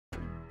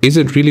Is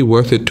it really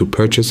worth it to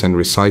purchase and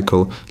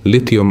recycle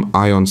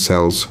lithium-ion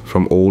cells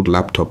from old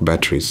laptop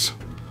batteries?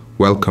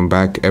 Welcome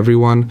back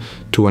everyone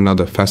to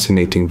another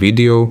fascinating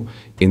video.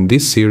 In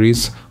this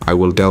series, I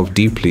will delve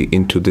deeply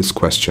into this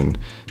question,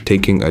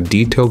 taking a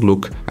detailed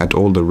look at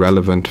all the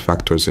relevant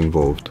factors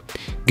involved.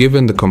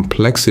 Given the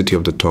complexity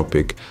of the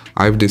topic,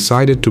 I've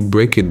decided to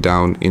break it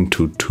down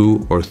into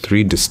 2 or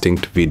 3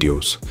 distinct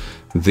videos.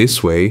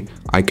 This way,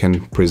 I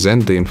can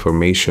present the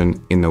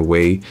information in a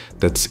way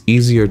that's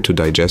easier to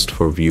digest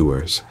for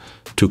viewers.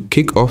 To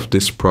kick off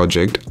this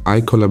project,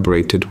 I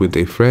collaborated with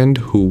a friend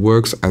who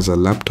works as a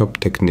laptop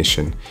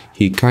technician.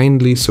 He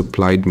kindly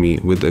supplied me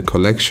with a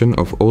collection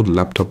of old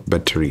laptop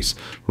batteries,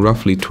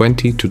 roughly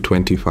 20 to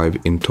 25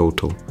 in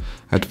total.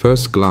 At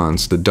first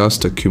glance, the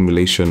dust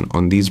accumulation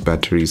on these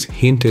batteries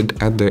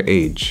hinted at their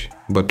age,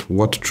 but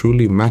what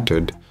truly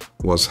mattered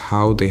was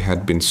how they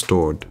had been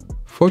stored.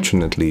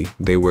 Fortunately,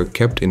 they were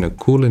kept in a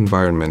cool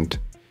environment,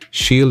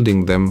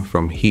 shielding them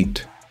from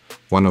heat,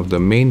 one of the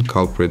main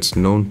culprits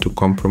known to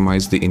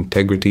compromise the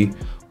integrity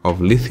of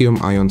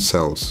lithium-ion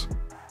cells.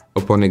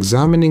 Upon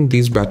examining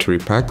these battery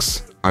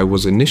packs, I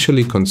was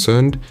initially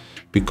concerned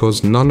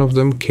because none of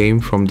them came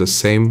from the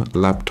same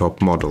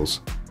laptop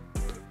models.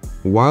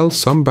 While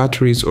some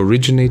batteries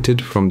originated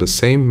from the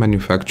same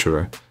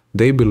manufacturer,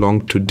 they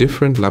belonged to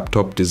different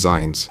laptop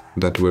designs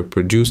that were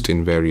produced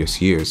in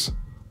various years.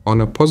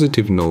 On a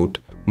positive note,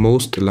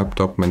 most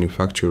laptop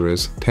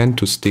manufacturers tend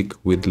to stick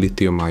with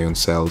lithium-ion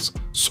cells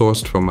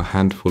sourced from a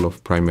handful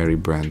of primary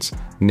brands,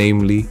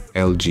 namely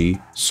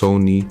LG,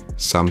 Sony,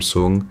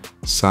 Samsung,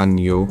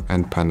 Sanyo,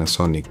 and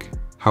Panasonic.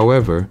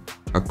 However,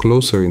 a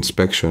closer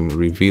inspection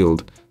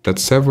revealed that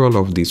several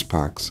of these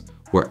packs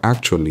were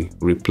actually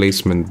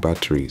replacement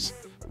batteries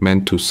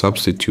meant to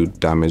substitute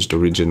damaged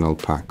original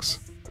packs.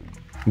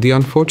 The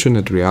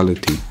unfortunate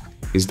reality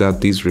is that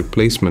these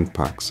replacement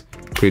packs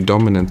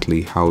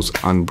predominantly house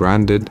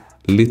unbranded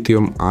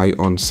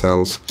lithium-ion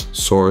cells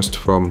sourced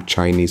from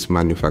Chinese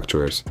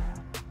manufacturers.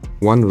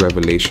 One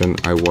revelation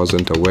I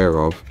wasn't aware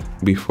of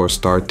before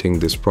starting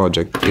this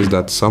project is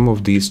that some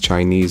of these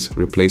Chinese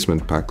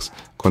replacement packs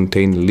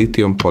contain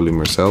lithium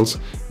polymer cells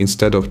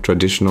instead of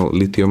traditional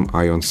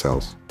lithium-ion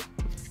cells.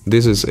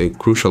 This is a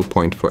crucial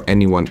point for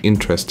anyone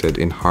interested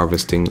in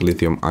harvesting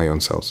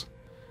lithium-ion cells.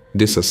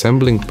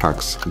 Disassembling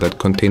packs that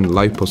contain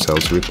LiPo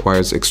cells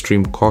requires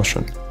extreme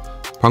caution.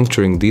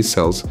 Puncturing these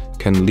cells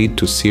can lead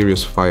to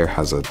serious fire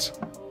hazards.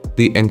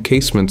 The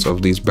encasements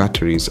of these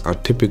batteries are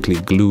typically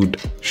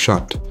glued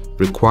shut,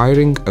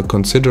 requiring a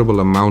considerable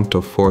amount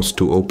of force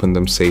to open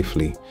them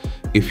safely.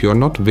 If you're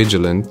not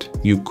vigilant,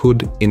 you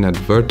could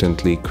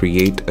inadvertently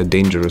create a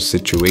dangerous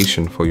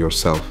situation for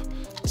yourself.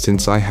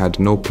 Since I had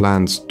no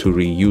plans to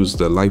reuse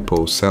the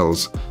LiPo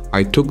cells,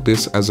 I took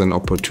this as an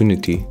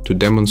opportunity to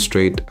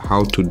demonstrate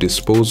how to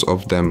dispose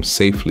of them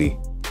safely.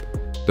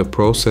 The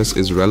process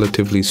is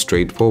relatively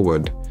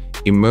straightforward.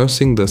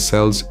 Immersing the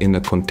cells in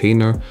a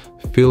container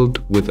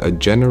filled with a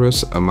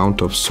generous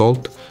amount of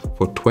salt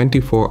for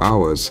 24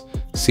 hours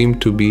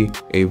seemed to be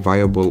a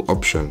viable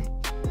option.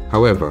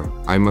 However,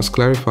 I must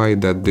clarify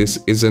that this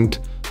isn't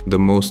the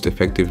most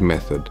effective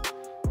method.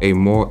 A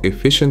more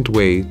efficient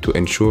way to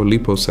ensure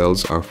LiPo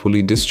cells are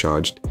fully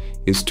discharged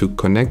is to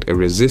connect a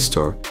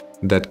resistor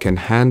that can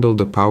handle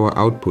the power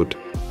output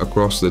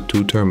across the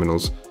 2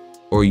 terminals,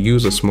 or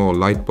use a small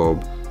light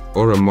bulb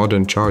or a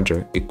modern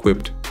charger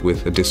equipped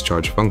with a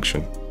discharge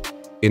function.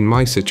 In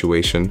my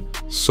situation,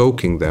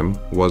 soaking them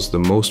was the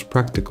most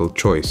practical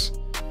choice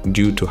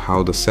due to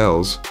how the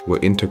cells were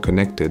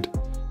interconnected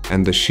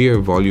and the sheer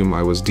volume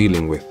I was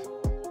dealing with.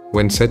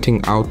 When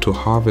setting out to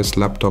harvest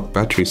laptop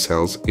battery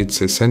cells,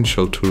 it's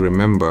essential to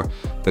remember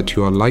that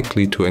you are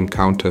likely to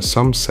encounter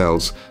some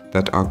cells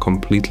that are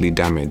completely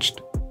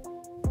damaged.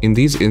 In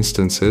these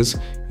instances,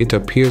 it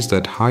appears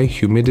that high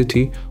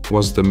humidity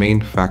was the main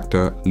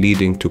factor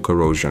leading to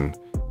corrosion,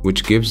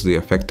 which gives the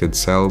affected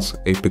cells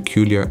a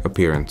peculiar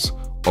appearance,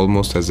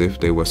 almost as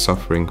if they were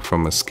suffering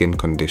from a skin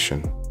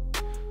condition.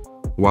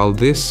 While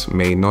this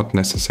may not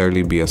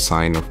necessarily be a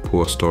sign of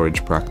poor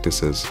storage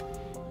practices,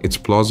 it's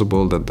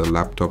plausible that the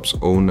laptop's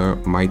owner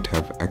might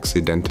have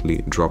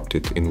accidentally dropped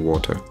it in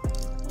water.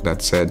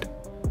 That said,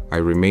 I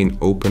remain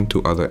open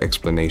to other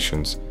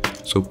explanations,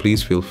 so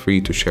please feel free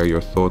to share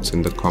your thoughts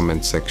in the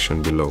comment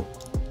section below.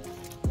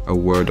 A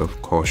word of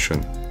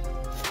caution.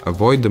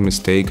 Avoid the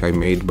mistake I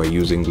made by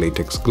using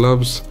latex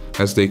gloves,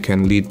 as they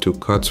can lead to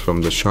cuts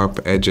from the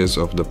sharp edges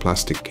of the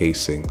plastic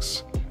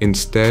casings.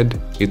 Instead,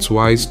 it's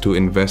wise to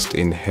invest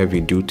in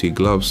heavy-duty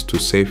gloves to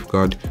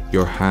safeguard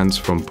your hands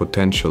from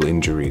potential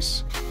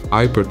injuries.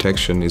 Eye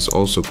protection is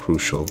also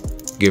crucial,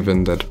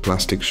 given that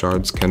plastic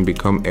shards can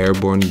become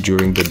airborne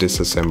during the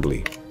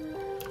disassembly.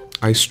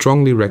 I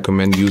strongly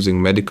recommend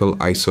using medical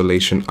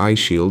isolation eye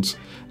shields,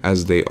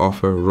 as they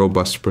offer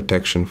robust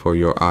protection for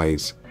your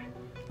eyes.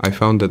 I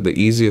found that the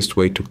easiest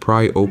way to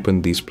pry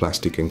open these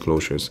plastic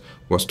enclosures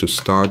was to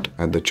start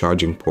at the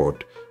charging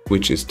port,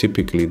 which is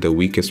typically the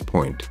weakest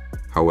point.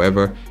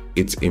 However,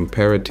 it's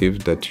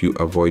imperative that you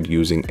avoid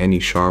using any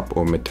sharp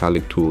or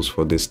metallic tools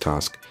for this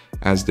task,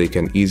 as they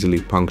can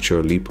easily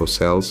puncture LiPo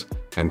cells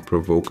and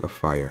provoke a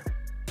fire.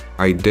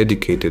 I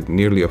dedicated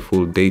nearly a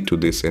full day to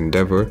this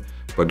endeavor,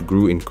 but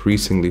grew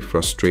increasingly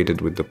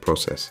frustrated with the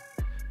process.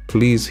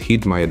 Please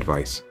heed my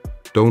advice.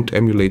 Don't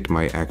emulate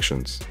my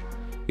actions.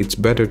 It's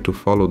better to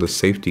follow the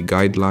safety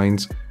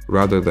guidelines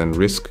rather than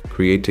risk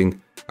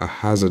creating a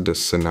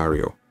hazardous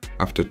scenario.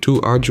 After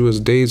 2 arduous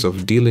days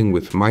of dealing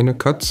with minor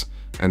cuts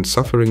and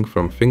suffering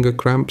from finger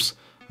cramps,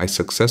 I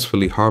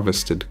successfully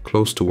harvested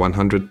close to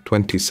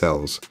 120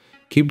 cells.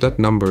 Keep that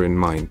number in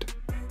mind,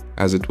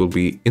 as it will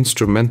be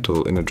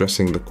instrumental in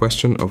addressing the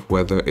question of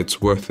whether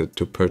it's worth it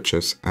to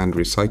purchase and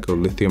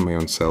recycle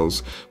lithium-ion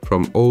cells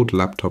from old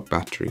laptop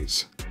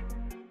batteries.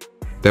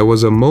 There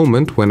was a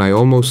moment when I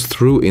almost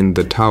threw in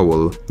the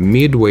towel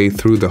midway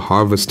through the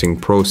harvesting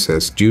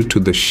process due to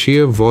the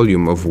sheer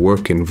volume of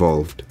work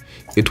involved.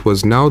 It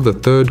was now the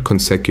 3rd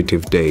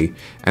consecutive day,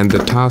 and the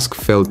task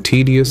felt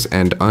tedious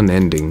and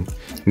unending.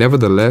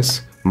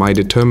 Nevertheless, my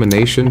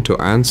determination to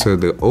answer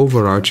the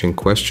overarching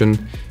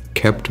question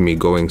kept me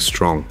going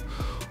strong.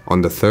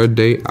 On the 3rd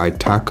day, I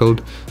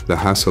tackled the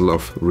hassle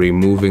of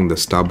removing the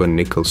stubborn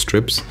nickel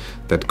strips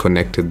that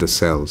connected the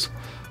cells.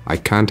 I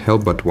can't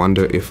help but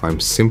wonder if I'm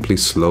simply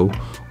slow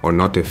or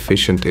not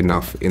efficient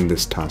enough in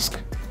this task.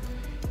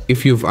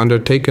 If you've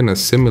undertaken a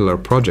similar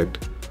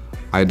project,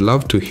 I'd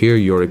love to hear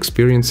your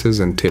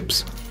experiences and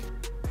tips.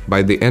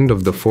 By the end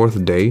of the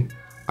 4th day,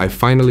 I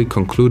finally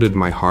concluded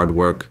my hard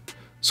work,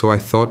 so I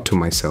thought to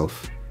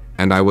myself,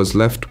 and I was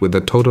left with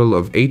a total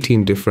of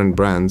 18 different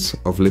brands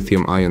of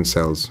lithium-ion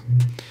cells.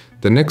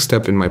 The next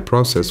step in my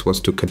process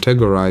was to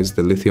categorize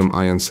the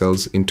lithium-ion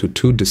cells into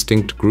 2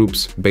 distinct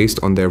groups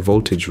based on their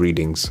voltage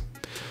readings.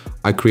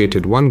 I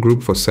created one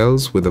group for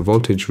cells with a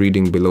voltage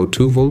reading below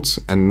 2 volts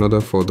and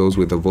another for those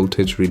with a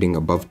voltage reading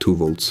above 2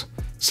 volts.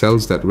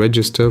 Cells that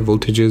register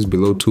voltages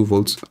below 2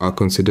 volts are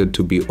considered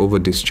to be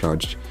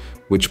over-discharged,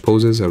 which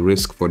poses a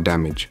risk for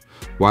damage.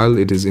 While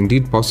it is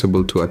indeed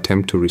possible to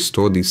attempt to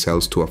restore these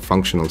cells to a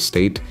functional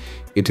state,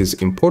 it is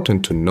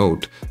important to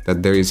note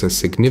that there is a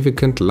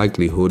significant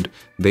likelihood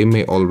they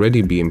may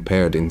already be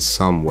impaired in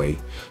some way.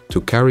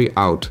 To carry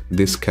out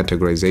this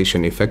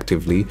categorization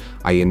effectively,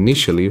 I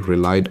initially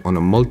relied on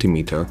a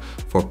multimeter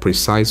for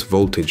precise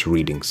voltage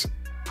readings.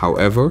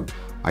 However,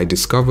 I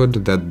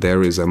discovered that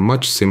there is a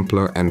much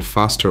simpler and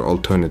faster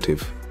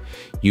alternative,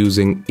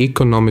 using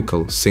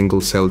economical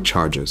single-cell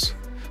chargers.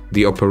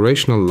 The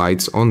operational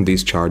lights on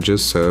these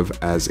chargers serve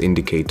as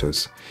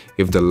indicators.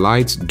 If the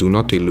lights do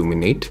not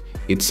illuminate,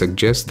 it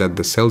suggests that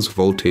the cell's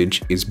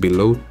voltage is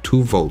below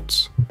 2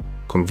 volts.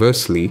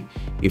 Conversely,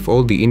 if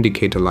all the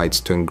indicator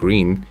lights turn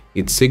green,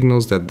 it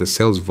signals that the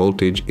cell's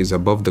voltage is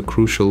above the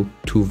crucial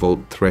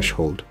 2-volt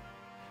threshold.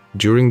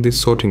 During this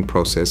sorting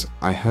process,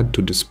 I had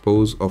to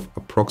dispose of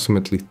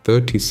approximately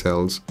 30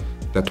 cells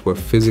that were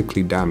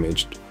physically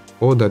damaged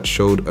or that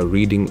showed a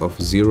reading of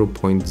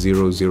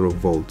 0.00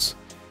 volts,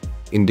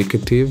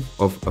 indicative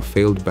of a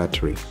failed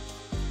battery.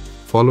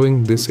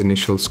 Following this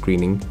initial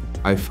screening,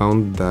 I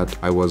found that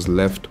I was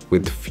left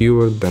with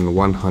fewer than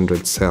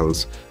 100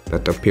 cells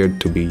that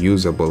appeared to be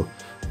usable,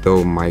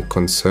 though my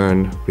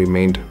concern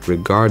remained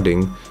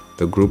regarding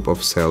the group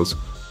of cells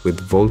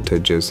with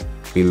voltages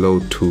below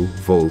 2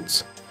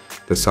 volts.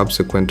 The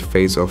subsequent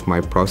phase of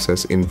my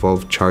process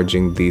involved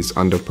charging these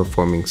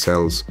underperforming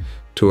cells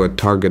to a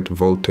target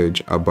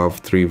voltage above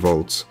 3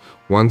 volts.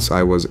 Once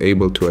I was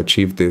able to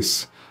achieve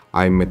this,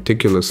 I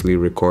meticulously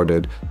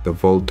recorded the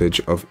voltage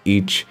of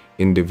each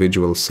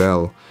individual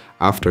cell.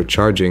 After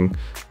charging,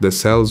 the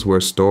cells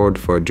were stored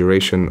for a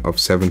duration of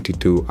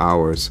 72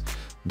 hours.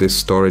 This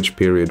storage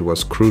period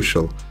was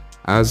crucial,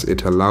 as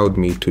it allowed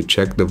me to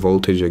check the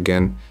voltage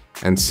again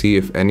and see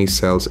if any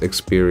cells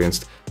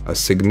experienced a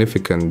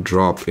significant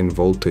drop in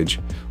voltage,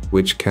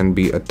 which can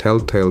be a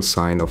telltale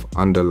sign of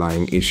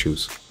underlying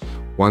issues.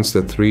 Once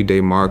the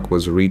 3-day mark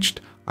was reached,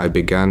 I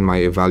began my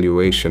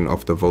evaluation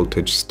of the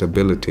voltage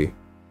stability.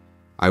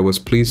 I was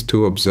pleased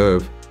to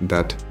observe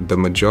that the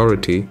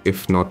majority,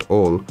 if not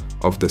all,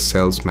 of the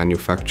cells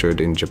manufactured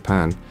in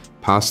Japan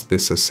passed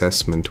this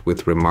assessment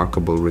with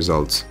remarkable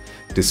results,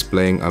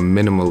 displaying a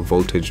minimal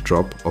voltage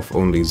drop of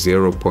only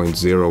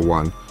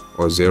 0.01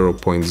 or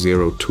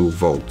 0.02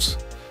 volts.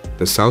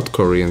 The South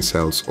Korean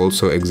cells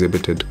also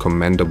exhibited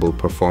commendable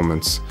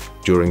performance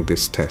during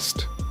this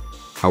test.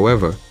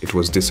 However, it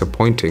was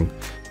disappointing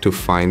to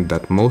find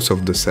that most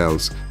of the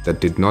cells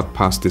that did not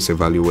pass this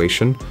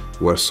evaluation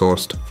were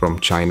sourced from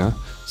China,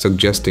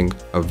 suggesting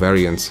a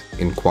variance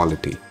in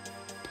quality.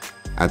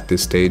 At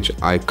this stage,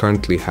 I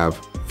currently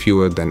have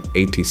fewer than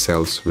 80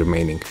 cells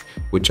remaining,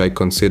 which I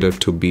consider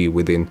to be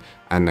within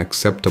an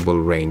acceptable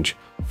range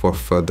for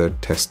further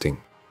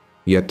testing.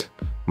 Yet,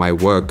 my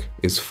work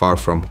is far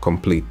from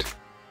complete.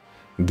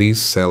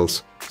 These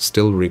cells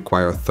still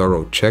require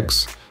thorough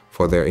checks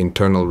for their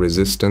internal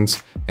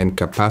resistance and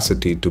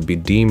capacity to be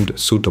deemed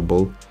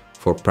suitable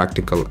for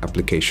practical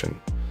application.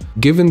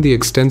 Given the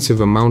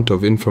extensive amount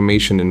of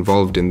information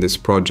involved in this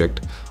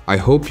project, I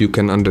hope you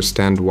can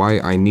understand why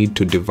I need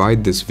to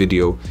divide this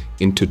video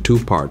into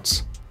 2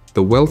 parts.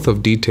 The wealth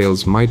of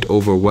details might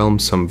overwhelm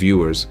some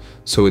viewers,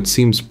 so it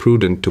seems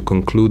prudent to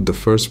conclude the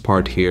first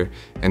part here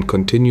and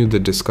continue the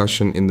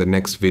discussion in the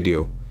next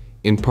video.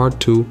 In part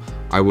 2,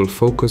 I will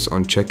focus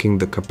on checking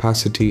the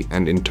capacity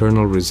and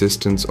internal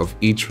resistance of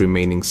each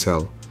remaining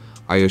cell.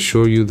 I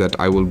assure you that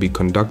I will be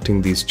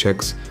conducting these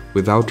checks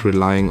without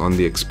relying on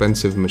the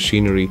expensive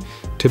machinery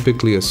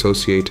typically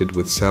associated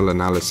with cell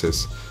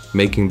analysis,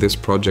 making this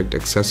project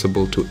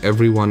accessible to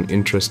everyone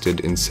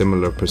interested in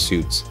similar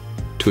pursuits.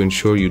 To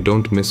ensure you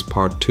don't miss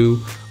part 2,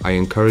 I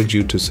encourage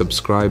you to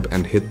subscribe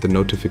and hit the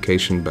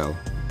notification bell.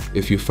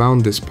 If you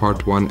found this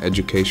part 1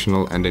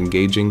 educational and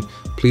engaging,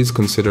 please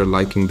consider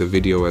liking the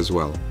video as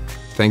well.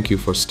 Thank you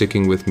for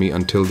sticking with me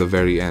until the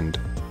very end.